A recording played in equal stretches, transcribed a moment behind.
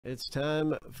It's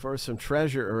time for some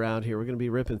treasure around here. We're going to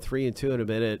be ripping 3 and 2 in a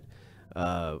minute.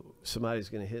 Somebody's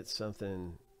going to hit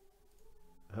something,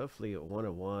 hopefully a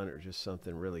 101 or just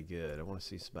something really good. I want to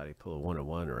see somebody pull a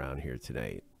 101 around here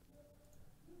tonight.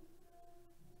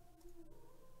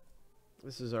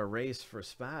 This is our race for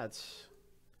spots.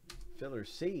 Filler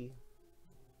C.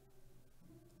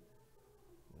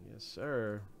 Yes,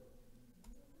 sir.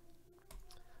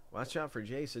 Watch out for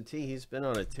Jason T. He's been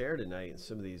on a tear tonight in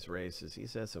some of these races.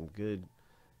 He's had some good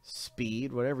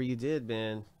speed. Whatever you did,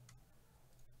 man.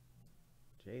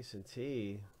 Jason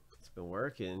T. It's been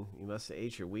working. You must have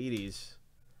ate your Wheaties.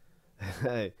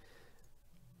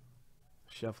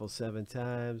 Shuffle 7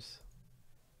 times.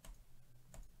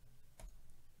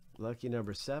 Lucky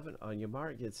number 7. On your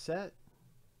mark, get set.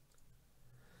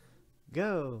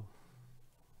 Go.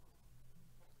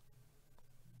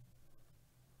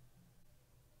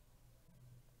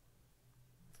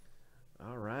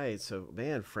 All right, so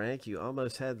man, Frank, you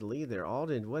almost had the lead there.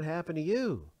 Alden, what happened to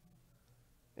you?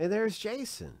 And there's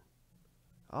Jason.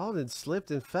 Alden slipped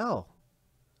and fell.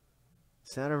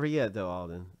 It's not over yet, though,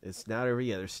 Alden. It's not over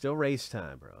yet. There's still race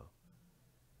time, bro.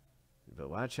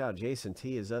 But watch out. Jason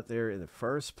T is up there in the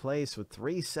first place with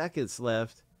 3 seconds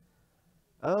left.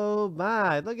 Oh,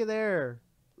 my. Look at there.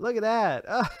 Look at that.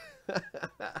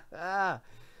 Oh.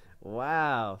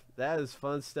 Wow. That is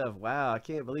fun stuff. Wow. I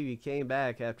can't believe you came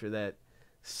back after that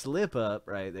slip up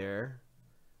right there.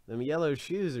 Them yellow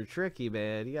shoes are tricky,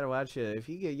 man. You got to watch it. If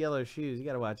you get yellow shoes, you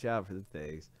got to watch out for the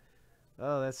things.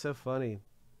 Oh, that's so funny.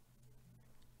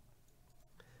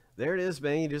 There it is,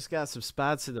 man. You just got some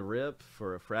spots in the rip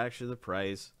for a fraction of the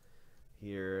price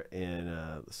here.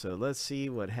 And so let's see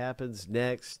what happens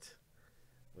next.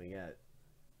 We got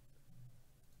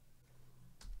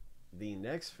the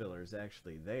next filler is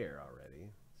actually there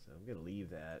already. So I'm going to leave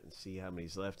that and see how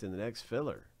many's left in the next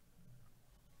filler.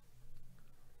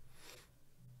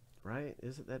 Right?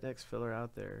 Isn't that next filler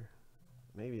out there?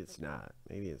 Maybe it's not.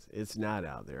 Maybe it's not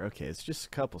out there. Okay, it's just a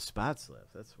couple spots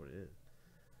left. That's what it is.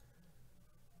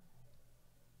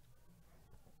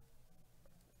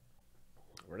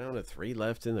 We're down to 3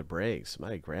 left in the break.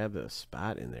 Somebody grab a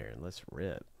spot in there and let's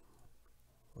rip.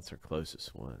 What's our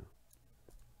closest one?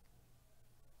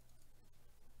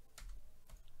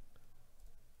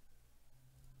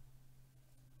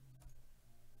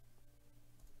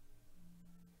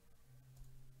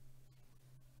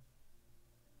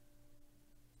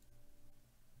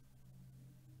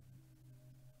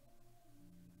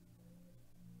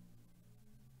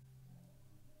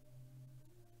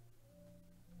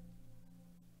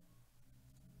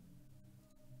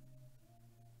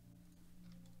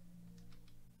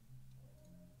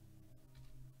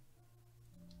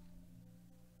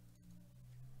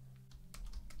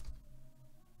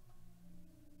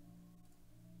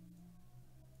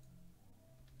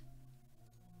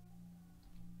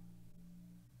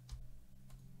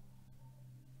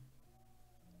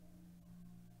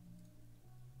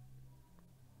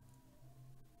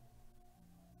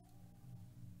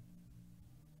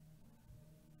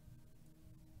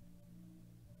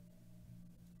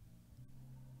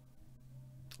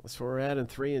 That's where we're at in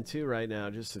 3 and 2 right now.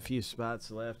 Just a few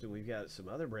spots left, and we've got some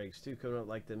other breaks too coming up,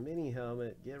 like the mini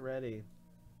helmet. Get ready.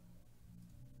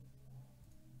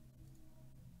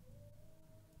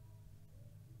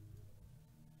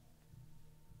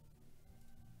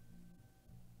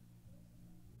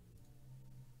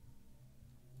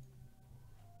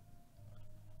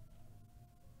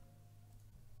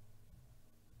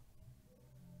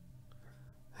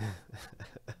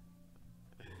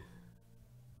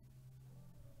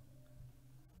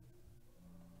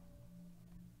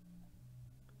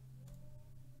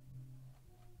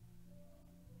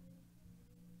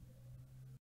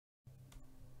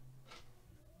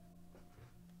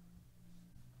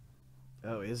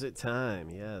 Oh, is it time?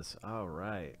 Yes. All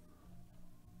right.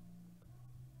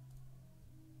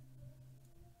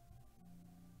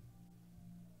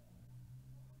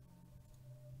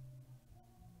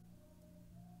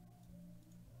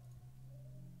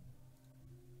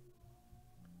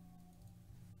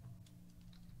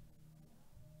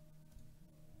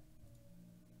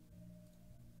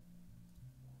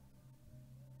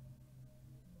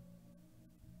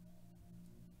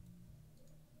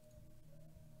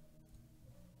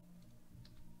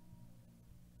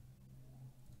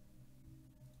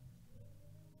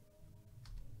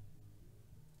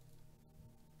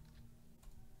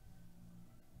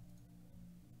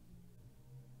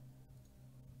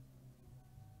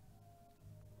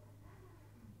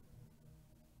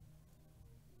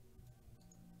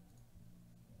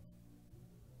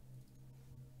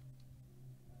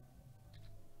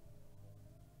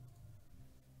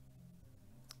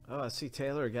 Oh, I see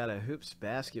Taylor got a Hoops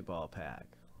basketball pack.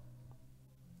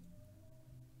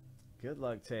 Good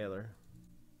luck, Taylor.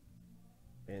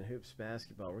 And Hoops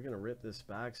basketball. We're going to rip this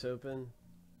box open.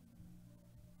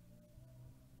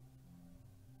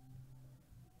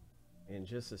 In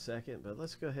just a second, but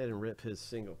let's go ahead and rip his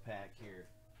single pack here.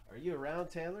 Are you around,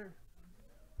 Taylor?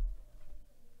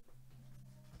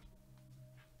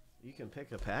 You can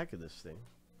pick a pack of this thing.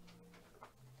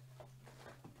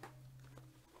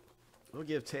 We'll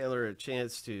give Taylor a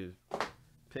chance to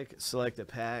select a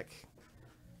pack.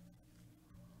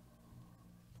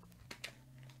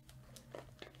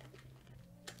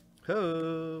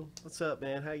 Ho! What's up,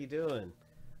 man? How you doing?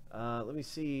 Let me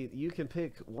see. You can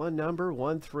pick one number,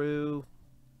 1 through.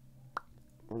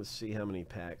 Let's see how many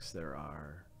packs there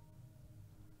are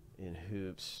in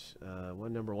Hoops.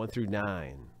 One number, 1 through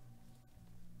 9.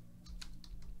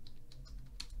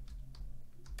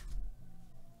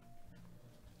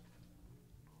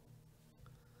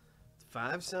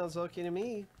 5 sounds okay to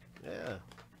me. Yeah.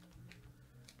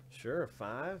 Sure,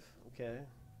 5. Okay.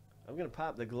 I'm going to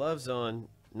pop the gloves on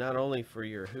not only for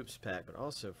your Hoops pack, but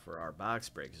also for our box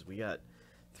break, because we got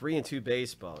 3 and 2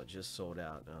 baseball. It just sold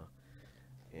out now.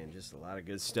 And just a lot of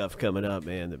good stuff coming up,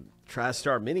 man. The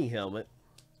TriStar mini helmet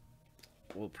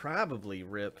we'll probably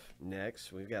rip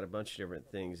next. We've got a bunch of different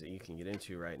things that you can get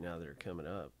into right now that are coming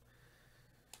up.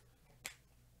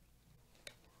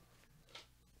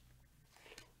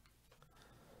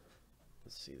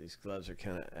 Let's see, these gloves are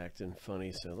kind of acting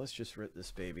funny, so let's just rip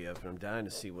this baby open. I'm dying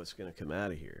to see what's going to come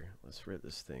out of here. Let's rip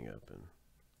this thing open.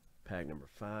 Pack number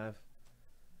 5.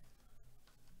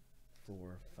 4,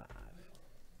 5.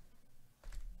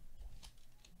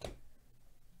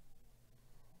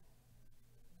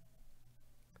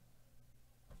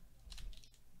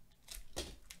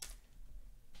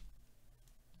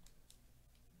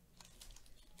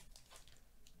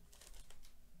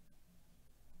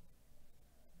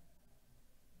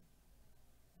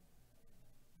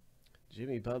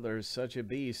 Jimmy Butler is such a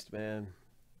beast, man.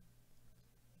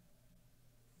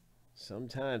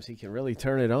 Sometimes he can really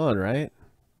turn it on, right?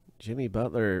 Jimmy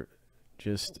Butler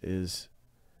just is,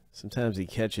 sometimes he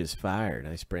catches fire.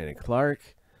 Nice Brandon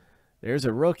Clark. There's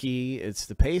a rookie. It's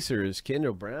the Pacers,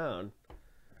 Kendall Brown.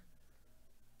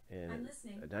 And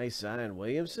a nice Zion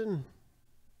Williamson.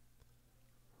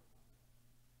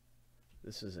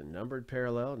 This is a numbered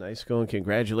parallel. Nice going.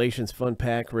 Congratulations. Fun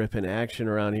pack ripping action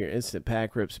around here. Instant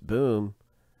pack rips. Boom.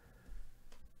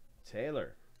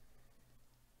 Taylor.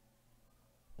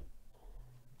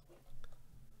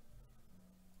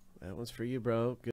 That one's for you, bro. Good.